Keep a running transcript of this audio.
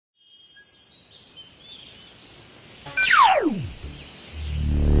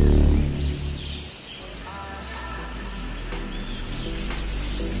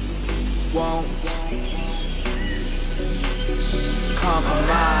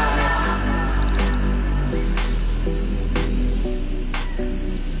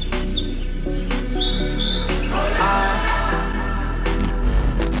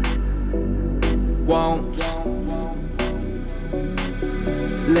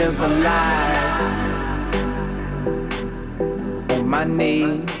live a life on my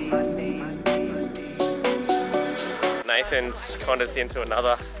knees. Nathan's conned us into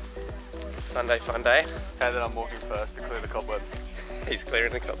another Sunday fun day. And then I'm walking first to clear the cobwebs. He's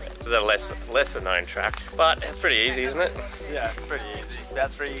clearing the cobwebs. It's a lesser known track, but it's pretty easy, isn't it? Yeah, it's pretty easy.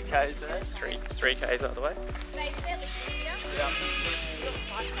 About 3 k's there. 3 k's out of the way. Maybe fairly easier. Yeah.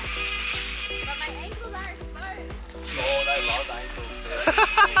 But my ankles are exposed. Oh, they love ankles.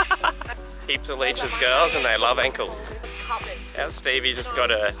 Heaps of leeches girls and they love ankles. How's Stevie just got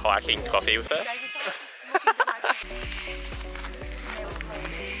a hiking coffee with her?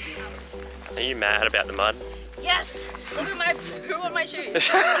 Are you mad about the mud? Yes! Look at my poo on my shoes.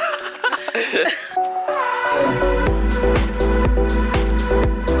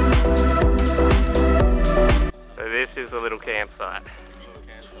 So this is the little campsite.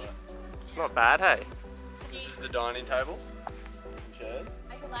 It's not bad, hey? This is the dining table. Chairs.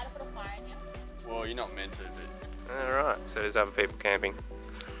 I can light up a fire in here. Well, you're not meant to, but... Alright, so there's other people camping.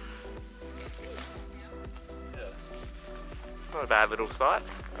 Yeah. Not a bad little site.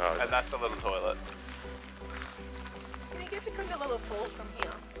 Oh, And that's the little toilet. Can you get to cook a little salt from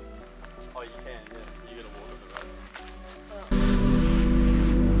here? Oh, you can, yeah. You're gonna walk up the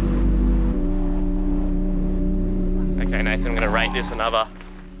road. okay, Nathan, I'm gonna rate this another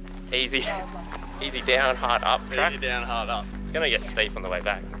easy down, hard up track. Easy down, hard up. It's gonna get steep on the way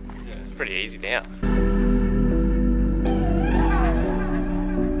back. It's pretty easy down.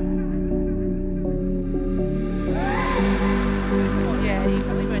 Yeah, you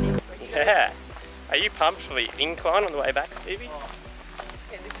probably went in. Yeah. Are you pumped for the incline on the way back, Stevie?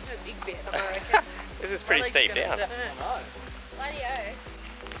 Yeah, this is a big bit, I reckon. This is pretty steep down. Bloody-o.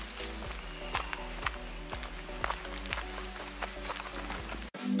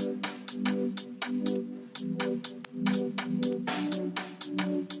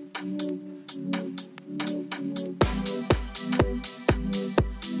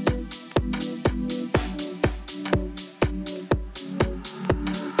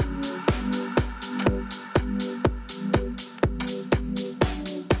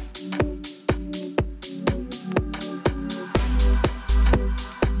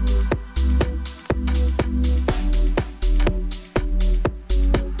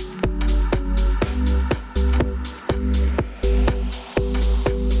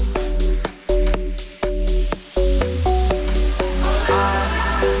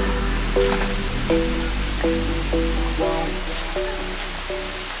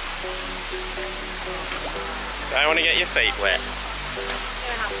 Don't want to get your feet wet.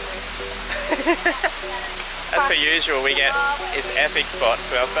 As per usual, we get this epic spot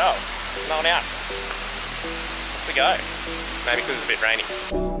to ourselves. No one out. What's the go? Maybe because it's a bit rainy.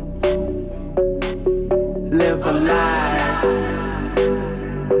 Live a life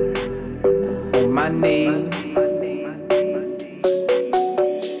on my knees.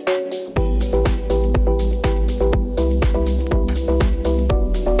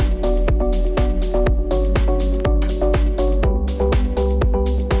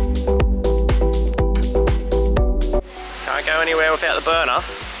 Anywhere without the burner?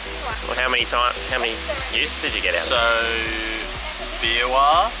 Or how many use did you get out of it? So,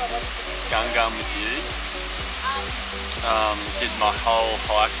 Biwa, Gun with you. Did my whole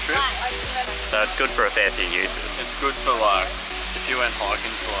hike trip. So it's good for a fair few uses. It's good for like, if you went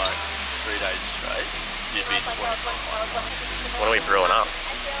hiking for like 3 days straight, you'd be sweating. What are we brewing up?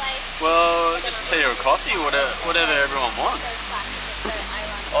 Well, just tea or coffee, whatever everyone wants.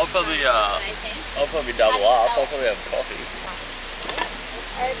 I'll probably double up. I'll probably have coffee.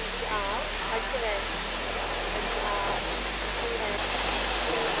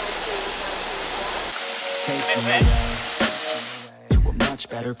 Take me away to a much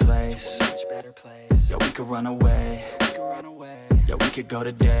better place. Yeah, we could run away. Yeah, we could go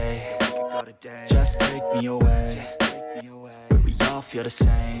today. Just take me away. Where we all feel the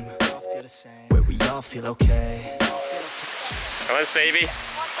same. Where we all feel okay. Come on, Stevie.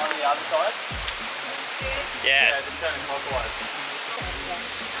 On the other side? Yeah. Just turn it clockwise.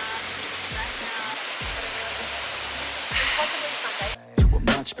 To a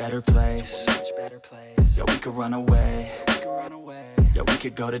much better place. Yeah, we could run away. Yeah, we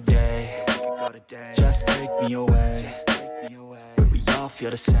could go today. Just take me away. Where we all feel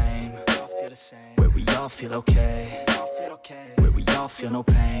the same. Where we all feel okay. Where we all feel no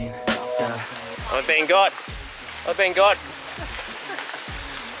pain. Yeah. I've been got.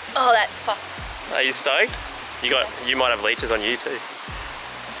 Oh, that's fun. Are you stoked? You might have leeches on you too.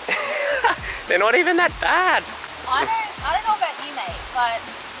 They're not even that bad. I don't know about you, mate, but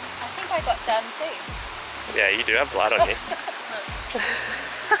I think I got done too. Yeah, you do have blood on you.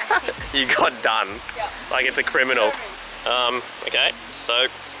 You got done. Yep. Like it's a criminal. Okay, so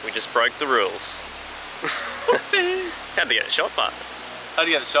we just broke the rules. Had to get a shot, but. How do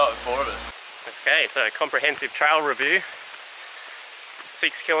you get a shot with 4 of us? Okay, so comprehensive trail review.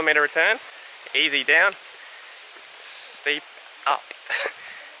 6 kilometre return, easy down, steep up,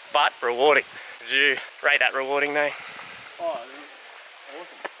 but rewarding. Did you rate that rewarding, Nate? Oh, awesome.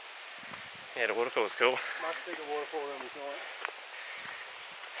 Yeah, the waterfall was cool. Much bigger waterfall than we thought.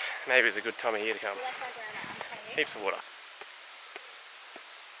 Maybe it's a good time of year to come. Heaps of water.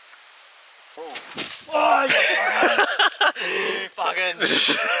 Oh, you fucking.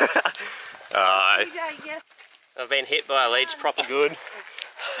 I've been hit by a leech proper good.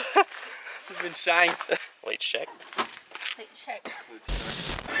 He's been shanked. Leech check. Check.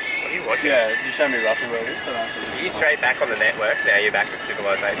 What are you watching? Yeah, you show me roughly where it is. Are you straight back on the network? Now you're back with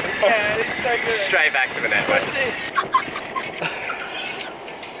civilization? Yeah, it's so good. Straight back to the network.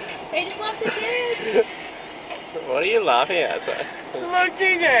 He just left his head. What are you laughing at, sir? Look,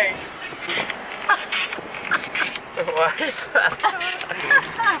 DJ. What is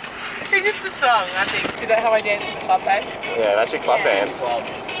that? It's just a song, I think. Is that how I dance in the club, babe? Yeah, that's your club Yeah. dance.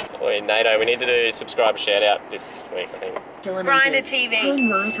 Wait, Nato, we need to do subscriber shout out this week, I think. Grinder TV.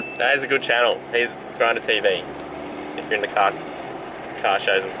 That is a good channel. He's Grinder TV. If you're in the car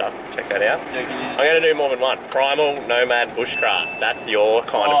shows and stuff, check that out. Yeah, I'm going to do more than one. Primal Nomad Bushcraft. That's your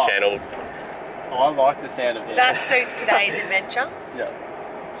kind of channel. Oh, I like the sound of it. That suits today's adventure. Yeah.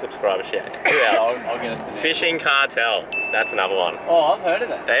 Subscriber shout out. Who else? I'll get us to that. Fishing Cartel. That's another one. Oh, I've heard of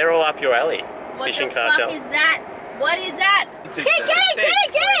that. They're all up your alley. What Fishing the Cartel. fuck is that? What is that? Get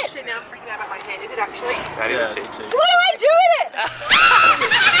it! Shit, now I'm freaking out about my hand. Is it actually? That is Yeah. a TT. What do I do with it?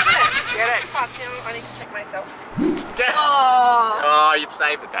 Get it? Fuck, now I need to check myself. Oh. Oh, you've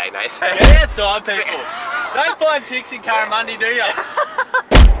saved the day, Nathan. Get outside, people. Don't find ticks in Curramundi, do you?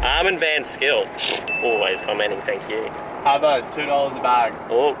 Armin Van Skill. Always commenting, thank you. How those? $2 a bag.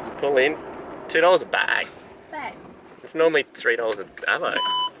 Oh, pull in. $2 a bag. Babe. It's normally $3 a avo.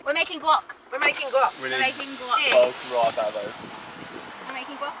 We're making guac. We're making guac. We We're need making guac. bulk ripe avos. We're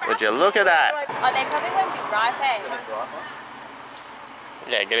making guac. Would you look at that? Oh, they probably won't be ripe, eh?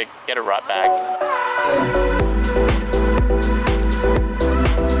 Yeah, get a right bag.